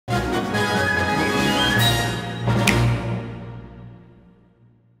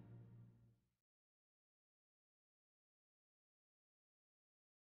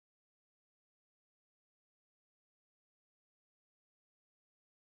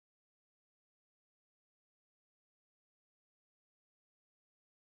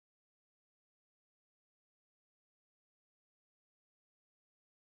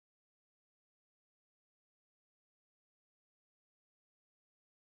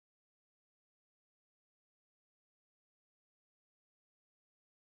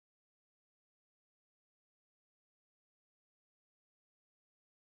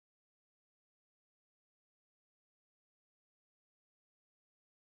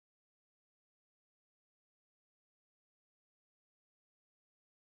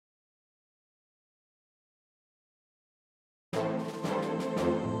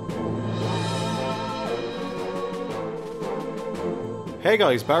Hey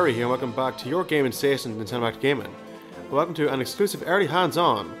guys, Barry here and welcome back to your gaming station, Nintendo Active Gaming. Welcome to an exclusive early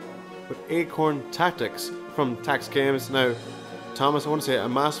hands-on with ACORN Tactics from Tax Games. Now, Thomas, I want to say a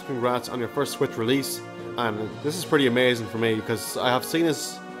massive congrats on your first Switch release, and this is pretty amazing for me because I have seen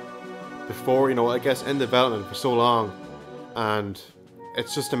this before, you know, I guess in development for so long, and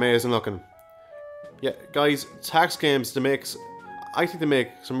it's just amazing looking. Yeah, guys, Tax Games, I think they make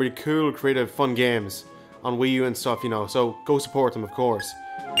some really cool, creative, fun games on Wii U and stuff, you know, so go support them, of course.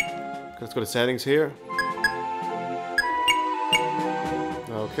 Let's go to settings here.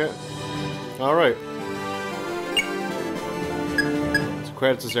 Okay. Alright. So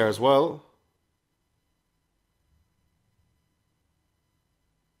credits is there as well.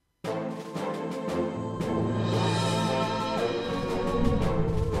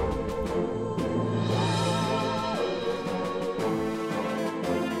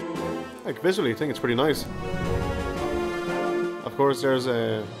 Visually, I think it's pretty nice. Of course, there's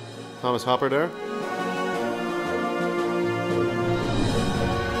a Thomas Hopper there.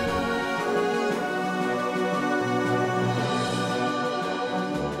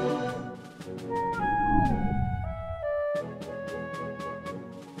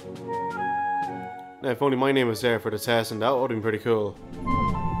 Now, if only my name was there for the test, and that would have been pretty cool.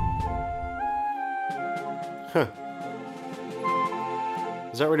 Huh.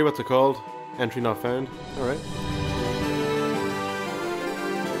 Is that really what they're called? Entry not found? Alright.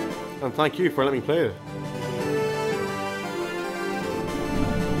 And thank you for letting me play it.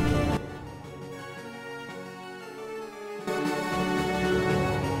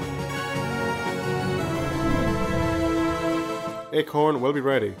 ACORN will be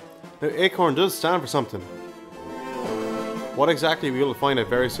ready. Now, ACORN does stand for something. What exactly, we will find out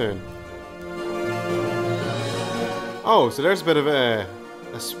very soon. Oh, so there's a bit of a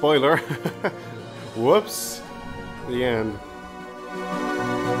spoiler. Whoops. The end.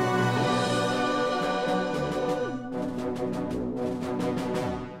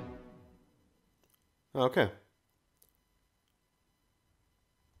 Okay.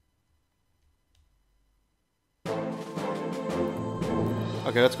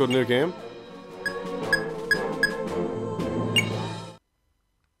 Okay, let's go to new game.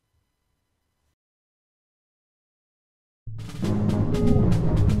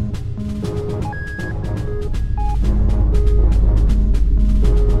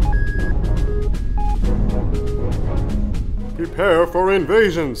 Prepare for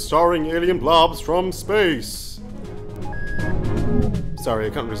invasion, starring alien blobs from space. Sorry, I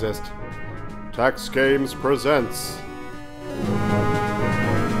can't resist. Tax Games presents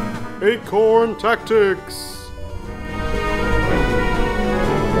ACORN Tactics.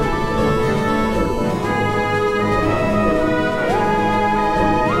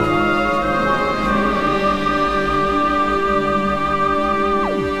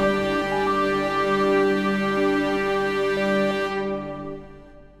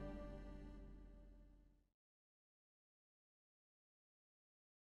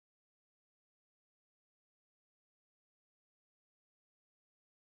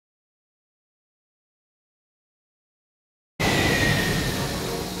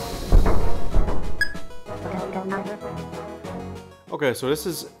 Okay, so this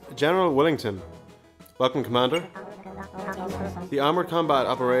is General Willington. Welcome, Commander. The Armored Combat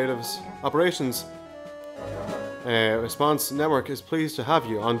Operations Response Network is pleased to have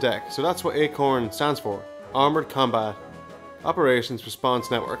you on deck. So that's what ACORN stands for. Armored Combat Operations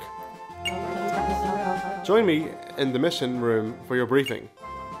Response Network. Join me in the mission room for your briefing.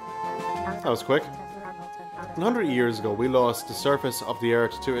 That was quick. 100 years ago, we lost the surface of the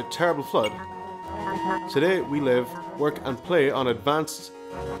Earth to a terrible flood. Today, we live, work and play on advanced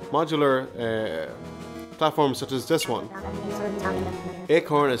modular platforms such as this one.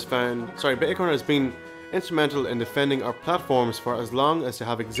 ACORN has been instrumental in defending our platforms for as long as they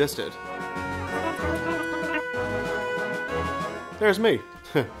have existed. There's me.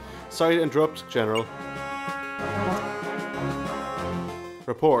 Sorry to interrupt, General.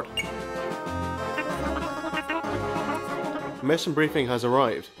 Report. Mission briefing has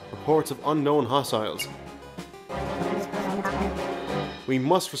arrived. Reports of unknown hostiles. We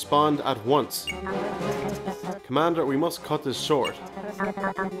must respond at once. Commander, we must cut this short.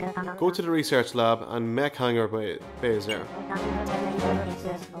 Go to the research lab and mech hangar bays there.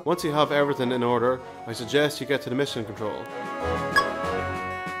 Once you have everything in order, I suggest you get to the mission control.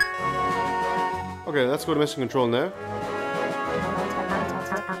 Okay, let's go to mission control now.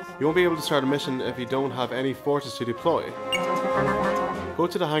 You won't be able to start a mission if you don't have any forces to deploy. Go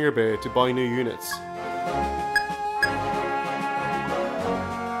to the hangar bay to buy new units.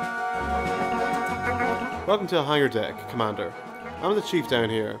 Welcome to the hangar deck, Commander. I'm the chief down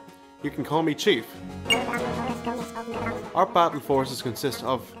here. You can call me Chief. Our battle forces consist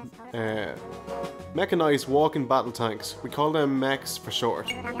of mechanized walking battle tanks. We call them mechs for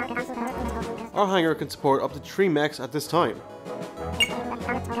short. Our hangar can support up to 3 mechs at this time.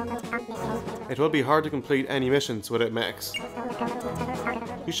 It will be hard to complete any missions without mechs.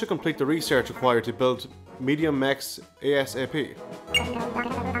 You should complete the research required to build medium mechs ASAP.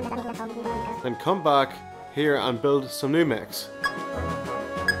 Then come back here and build some new mechs.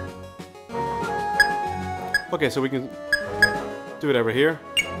 Okay, so we can do it over here.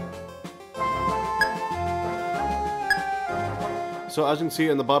 So as you can see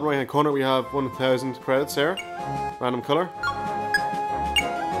in the bottom right hand corner, we have 1000 credits there. Random color.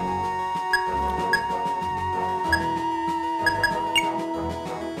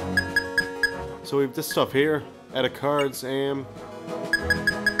 So we have this stuff here. Edit cards, aim.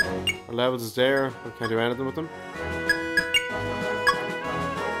 Our levels is there. We can't do anything with them.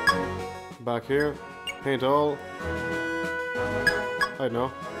 Back here. Paint all. I don't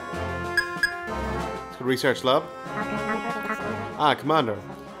know. Let's go research lab. Ah, Commander.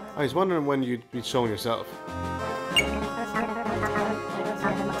 I was wondering when you'd be showing yourself.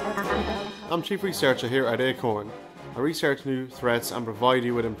 I'm Chief Researcher here at ACORN. I research new threats and provide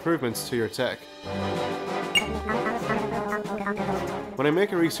you with improvements to your tech. When I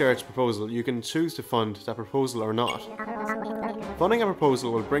make a research proposal, you can choose to fund that proposal or not. Funding a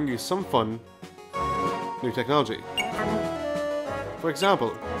proposal will bring you some fun, new technology. For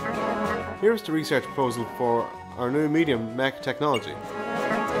example, here's the research proposal for our new medium mech technology.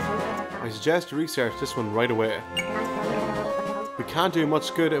 I suggest you research this one right away. We can't do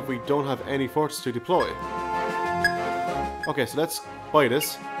much good if we don't have any forces to deploy. Okay, so let's buy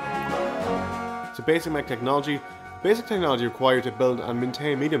this. So basic mech technology. Basic technology required to build and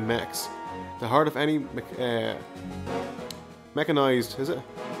maintain medium mechs. The heart of any mechanized, is it?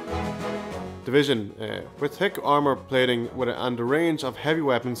 Division. With thick armor plating and a range of heavy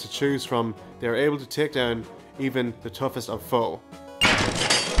weapons to choose from, they are able to take down even the toughest of foe.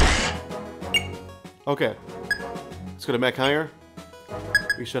 Okay, let's go to mech hangar.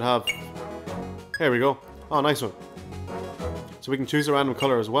 We should have... Here we go. Oh, nice one. So we can choose a random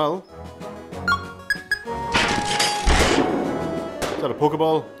color as well. Is that a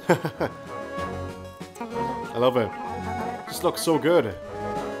Pokeball? I love it. Just looks so good.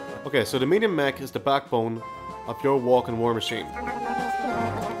 Okay, so the medium mech is the backbone of your walking war machine.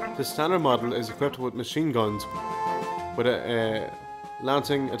 The standard model is equipped with machine guns with a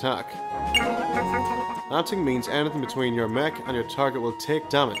lancing attack. Lancing means anything between your mech and your target will take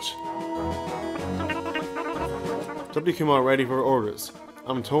damage. WQMR ready for orders.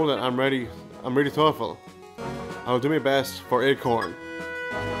 I'm told that I'm ready. I'm really thoughtful. I will do my best for ACORN.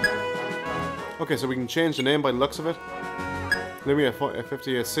 Okay, so we can change the name by the looks of it. Lumia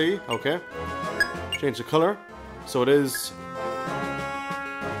 58C, okay. Change the color. So it is...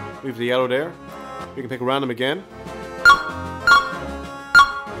 Leave the yellow there. We can pick random again.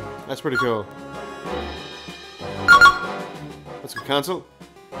 That's pretty cool. Let's go cancel.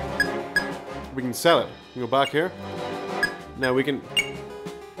 We can sell it. We can go back here. Now we can...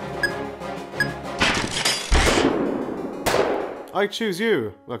 I choose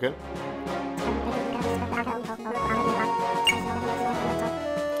you. Okay.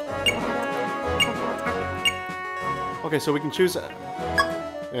 Okay, so we can choose a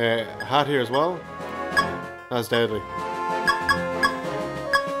hat here as well. That's deadly.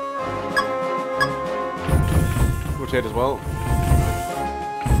 Rotate as well.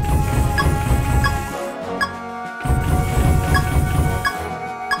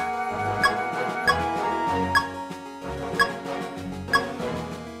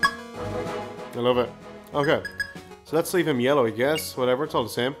 I love it. Okay, so let's leave him yellow, I guess. Whatever, it's all the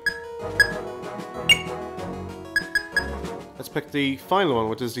same. Let's pick the final one,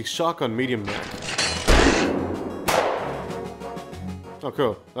 which is the shotgun medium mech. Oh,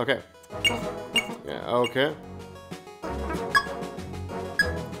 cool. Okay. Yeah, okay.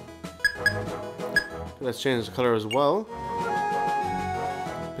 Let's change the color as well.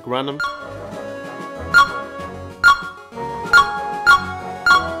 Pick random.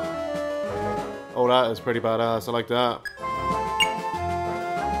 Oh, that is pretty badass. I like that.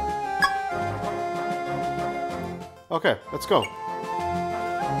 Okay, let's go.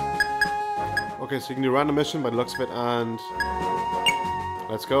 Okay, so you can do random mission by the looks of it, and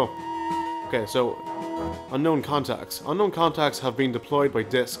let's go. Okay, so unknown contacts. Unknown contacts have been deployed by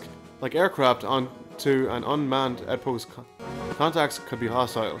DISC, like aircraft onto an unmanned outpost. Contacts could be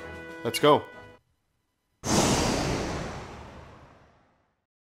hostile. Let's go.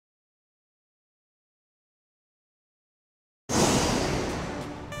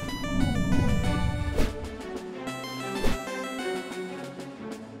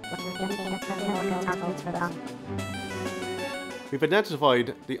 We've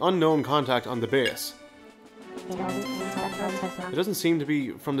identified the unknown contact on the base. It doesn't seem to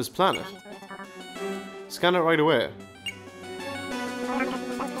be from this planet. Scan it right away.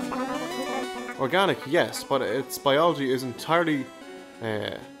 Organic, yes, but its biology is entirely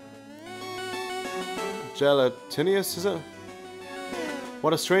gelatinous, is it?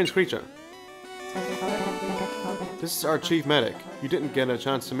 What a strange creature. This is our chief medic. You didn't get a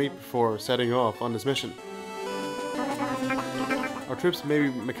chance to meet before setting off on this mission. Our troops may be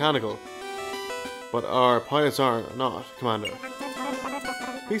mechanical, but our pilots are not, Commander.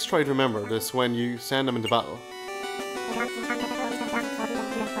 Please try to remember this when you send them into battle.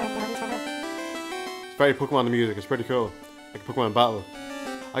 It's very Pokemon the music, it's pretty cool. Like Pokemon battle.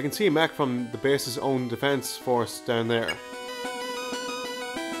 I can see a mech from the base's own defense force down there.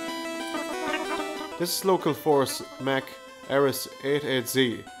 This is local force mech Eris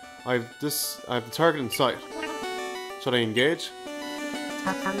 88Z. I have the target in sight. Should I engage?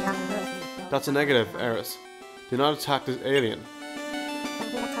 That's a negative, Eris. Do not attack this alien.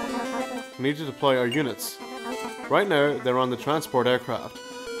 We need to deploy our units. Right now, they're on the transport aircraft.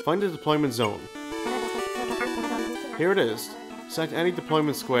 Find the deployment zone. Here it is. Select any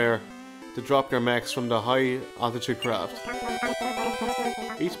deployment square to drop your mechs from the high altitude craft.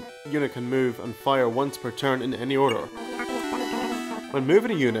 Each unit can move and fire once per turn in any order. When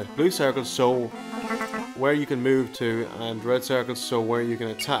moving a unit, blue circles show where you can move to and red circles show where you can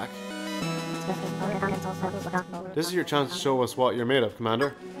attack. This is your chance to show us what you're made of,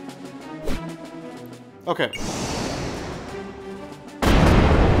 Commander. Okay.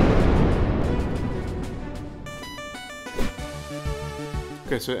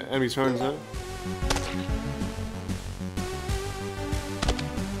 Okay, so enemy's turns now.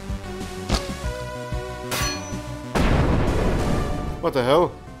 What the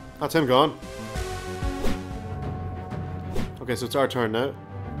hell? That's him gone. Okay, so it's our turn now.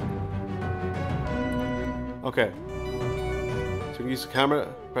 Okay. So we can use the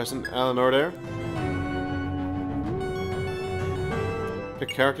camera, pressing L and R there. Pick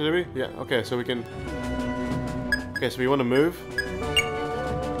character, do we? Yeah, okay, so we can... Okay, so we want to move.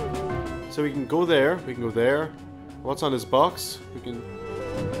 So we can go there, we can go there. What's on this box? We can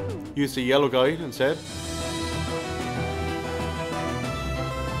use the yellow guy instead.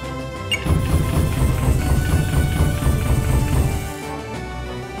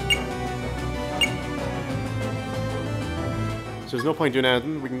 So there's no point doing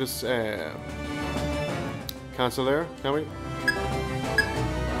anything, we can just cancel there, can we?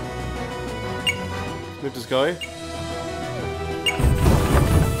 Move this guy.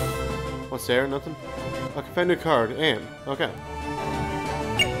 What's there? Nothing? I can find a new card. Aim. Okay.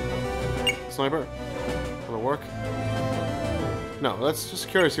 Sniper. Will it work? No, let's just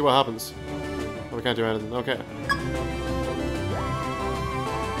curious see what happens. Oh, we can't do anything. Okay.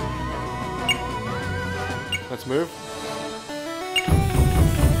 Let's move.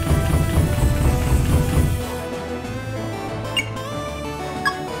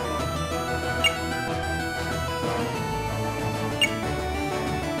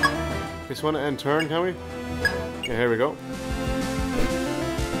 Just want to end turn, can we? Yeah, here we go.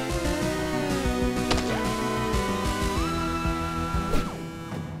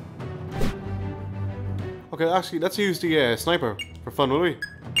 Okay, actually, let's use the sniper for fun, will we?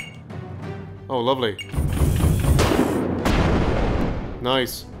 Oh, lovely.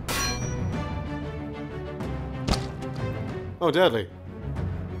 Nice. Oh, deadly.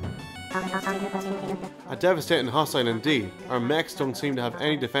 A devastating hostile indeed. Our mechs don't seem to have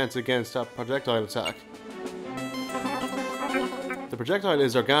any defense against that projectile attack. The projectile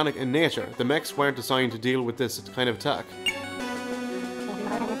is organic in nature. The mechs weren't designed to deal with this kind of attack.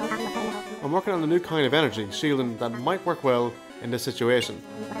 I'm working on a new kind of energy, shielding that might work well in this situation.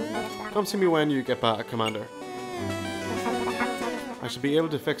 Come see me when you get back, Commander. I should be able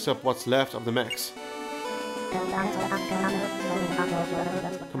to fix up what's left of the mechs.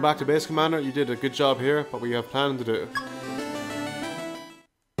 Come back to base, Commander. You did a good job here, but we have planning to do.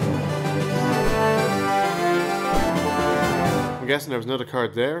 I'm guessing there was another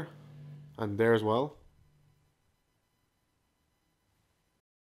card there, and there as well.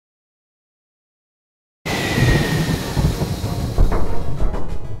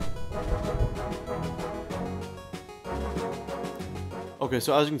 Okay,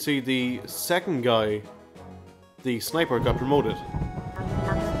 so as you can see, the second guy, the sniper, got promoted.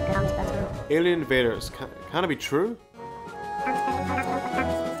 Alien invaders. Can it be true?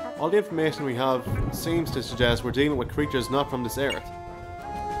 All the information we have seems to suggest we're dealing with creatures not from this earth.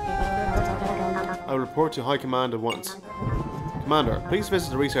 I will report to High Command at once. Commander, please visit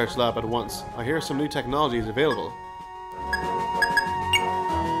the research lab at once. I hear some new technology is available.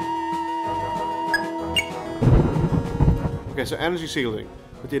 Okay, so energy shielding.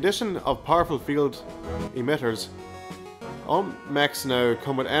 With the addition of powerful field emitters, all mechs now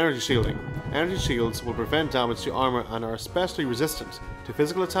come with energy shielding. Energy shields will prevent damage to armor and are especially resistant to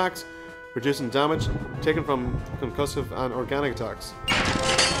physical attacks, reducing damage taken from concussive and organic attacks.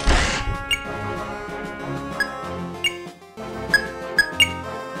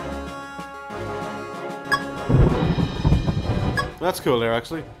 That's cool there,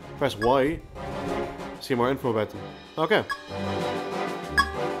 actually. Press Y to see more info about them. Okay.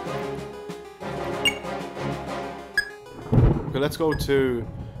 Okay, let's go to...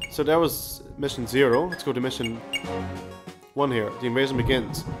 So that was mission 0. Let's go to mission 1 here. The invasion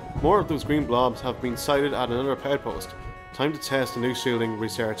begins. More of those green blobs have been sighted at another outpost. Time to test the new shielding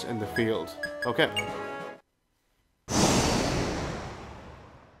research in the field. Okay.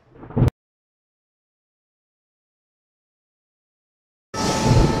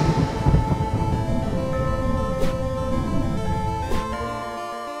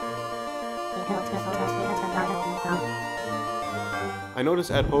 I know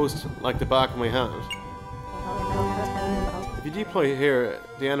this outpost like the back of my hand. If you deploy here,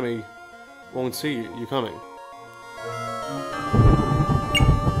 the enemy won't see you coming.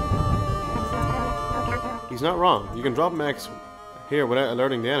 He's not wrong. You can drop mechs here without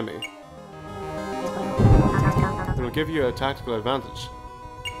alerting the enemy. It will give you a tactical advantage.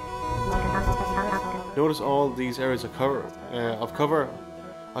 Notice all these areas of cover.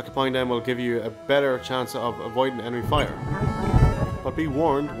 Occupying them will give you a better chance of avoiding enemy fire. But be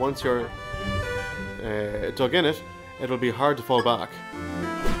warned, once you're dug in it, it'll be hard to fall back.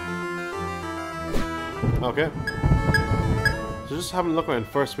 Okay. So just having a look around.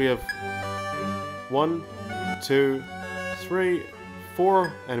 First we have 1, 2, 3,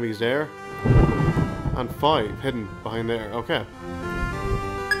 4 enemies there. And 5 hidden behind there. Okay.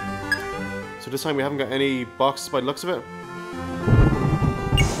 So this time we haven't got any boxes by the looks of it.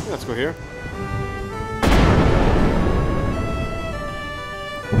 Let's go here.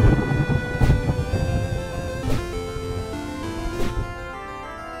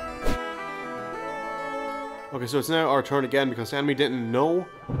 Okay, so it's now our turn again because the enemy didn't know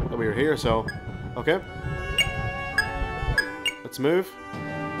that we were here, so... Okay. Let's move.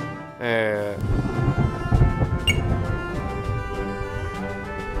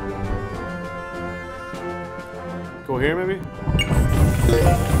 Go here, maybe?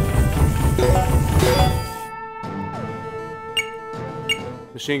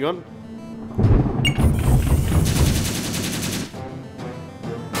 Machine gun.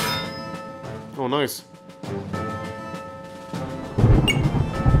 Oh, nice.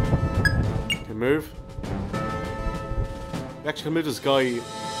 Can move. We actually can move this guy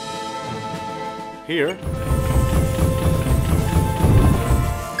here.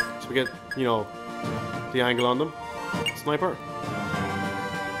 So we get, you know, the angle on them. Sniper.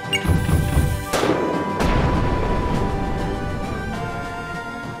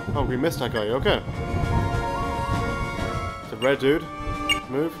 Oh, we missed that guy, okay. It's a red dude.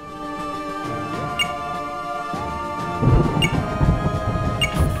 Move.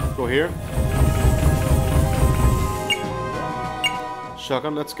 Go here.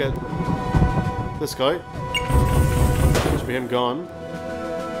 Shotgun, let's get this guy. Should be him gone.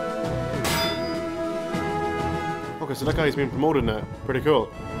 Okay, so that guy's been promoted now. Pretty cool.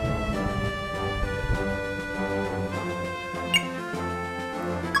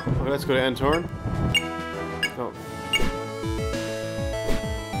 Okay, let's go to end turn. Oh.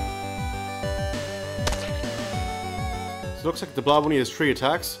 So it looks like the blob only has 3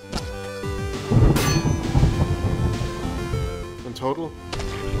 attacks. In total.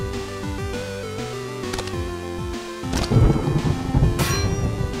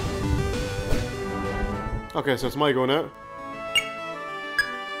 Okay, so it's my go now.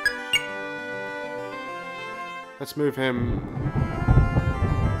 Let's move him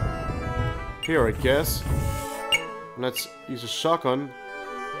here, I guess. And let's use a shotgun.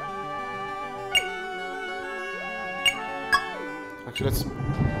 Actually, let's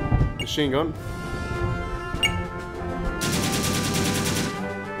machine gun.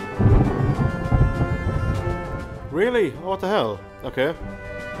 Really? Oh, what the hell? Okay.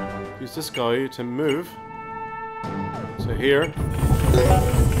 Use this guy to move. So here.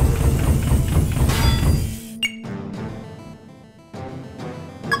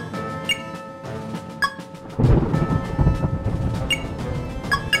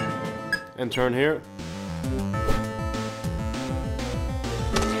 And turn here.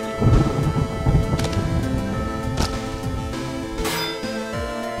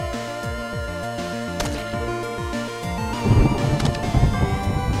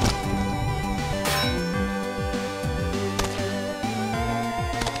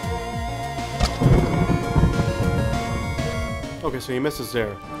 Okay, so he misses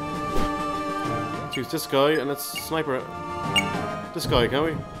there. Let's use this guy and let's sniper this guy, can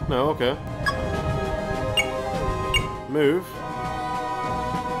we? No, okay. Move.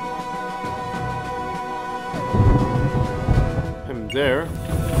 Him there.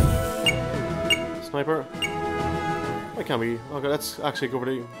 Sniper. Why can't we? Okay, let's actually go for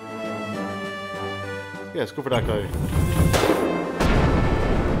the... Yes, go for that guy.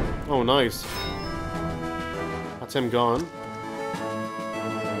 Oh, nice. That's him gone.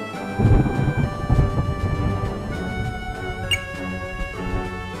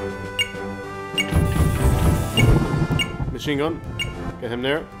 Machine gun. Get him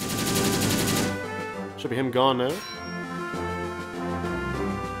there. Should be him gone now.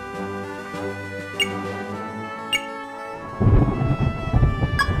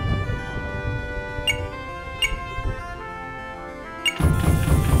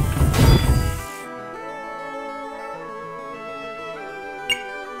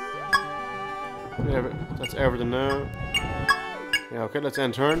 That's everything now. Yeah, okay, let's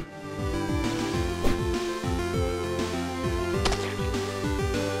end turn.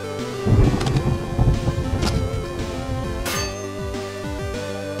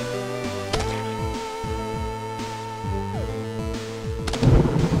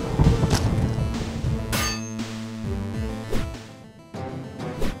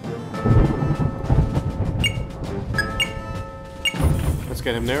 Let's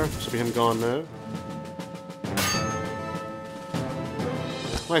get him there. Should be him gone now.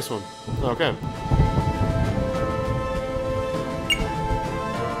 Nice one. Okay.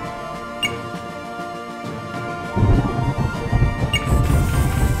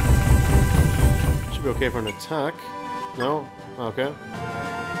 Should be okay for an attack. No? Okay.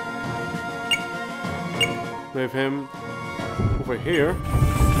 Move him over here.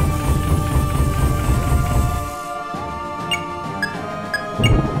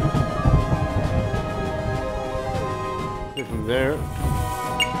 Move him there.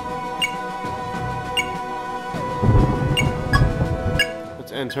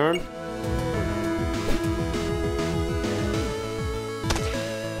 End turn.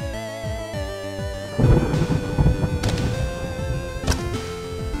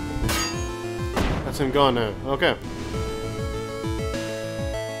 That's him gone now. Okay.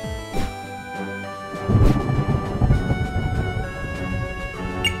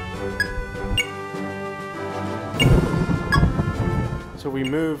 So we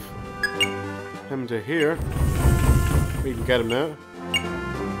move him to here. We can get him now.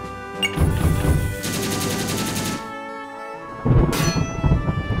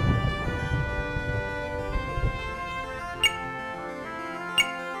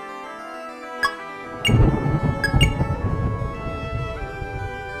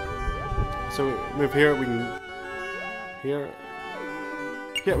 So move here, we can... Here...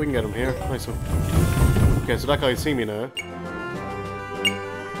 Yeah, we can get him here. Nice one. Okay, so that guy's seen me now.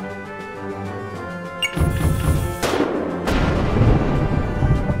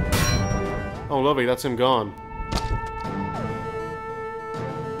 Oh, lovely, that's him gone.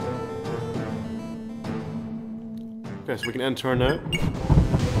 Okay, so we can end turn now.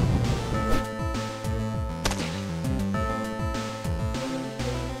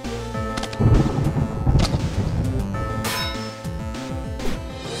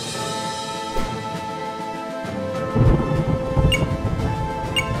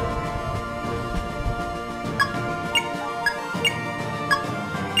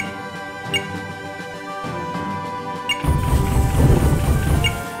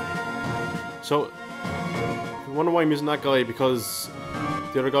 So, I wonder why I'm using that guy, because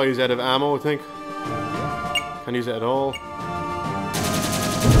the other guy is out of ammo, I think. Can't use it at all.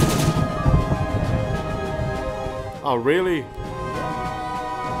 Oh, really?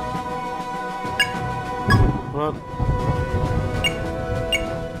 What?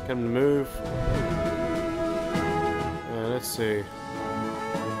 Get him to move. Let's see.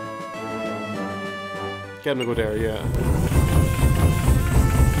 Get him to go there, yeah.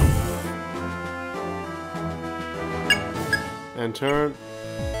 And turn.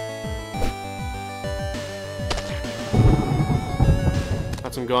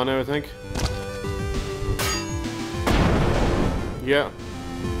 That's him gone now, I think. Yeah.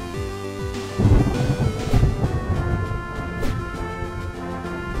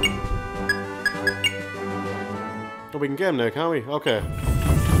 Oh, we can get him now, can't we? Okay.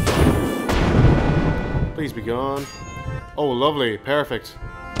 Please be gone. Oh, lovely. Perfect.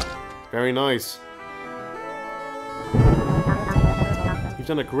 Very nice. You've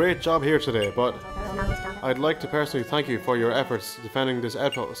done a great job here today, but I'd like to personally thank you for your efforts defending this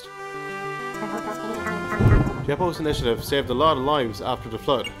outpost. The Epos initiative saved a lot of lives after the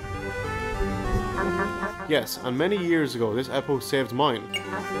flood. Yes, and many years ago this Epos saved mine.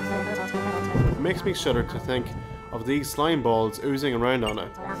 It makes me shudder to think of these slime balls oozing around on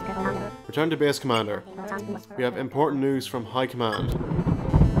it. Return to base, Commander. We have important news from High Command.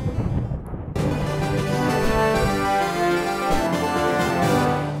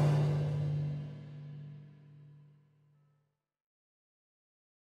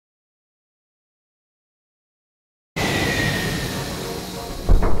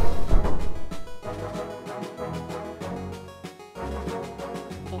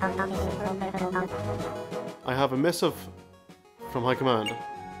 I have a missive from High Command.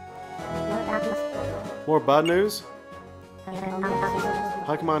 More bad news?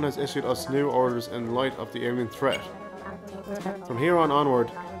 High Command has issued us new orders in light of the alien threat. From here on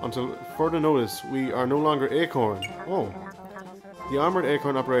onward, until further notice, we are no longer ACORN. Oh. The Armoured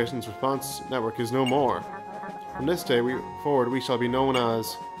ACORN Operations Response Network is no more. From this day forward, we shall be known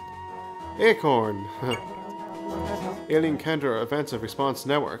as ACORN. Alien Counter Offensive Response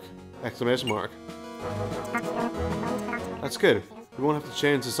Network! Exclamation mark. That's good. We won't have to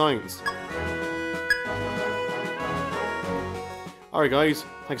change the signs. Alright guys,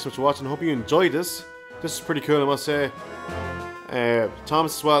 thanks so much for watching. Hope you enjoyed this. This is pretty cool, I must say.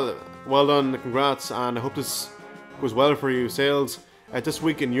 Thomas as well done, congrats, and I hope this goes well for you. Sales this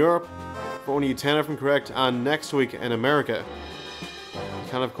week in Europe for only 10 of them correct, and next week in America. You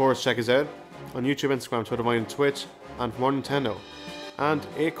can of course check us out on YouTube, Instagram, Twitter, Vine, Twitch, and for more Nintendo. And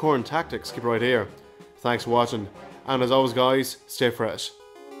ACORN Tactics, keep it right here. Thanks for watching, and as always guys, stay fresh.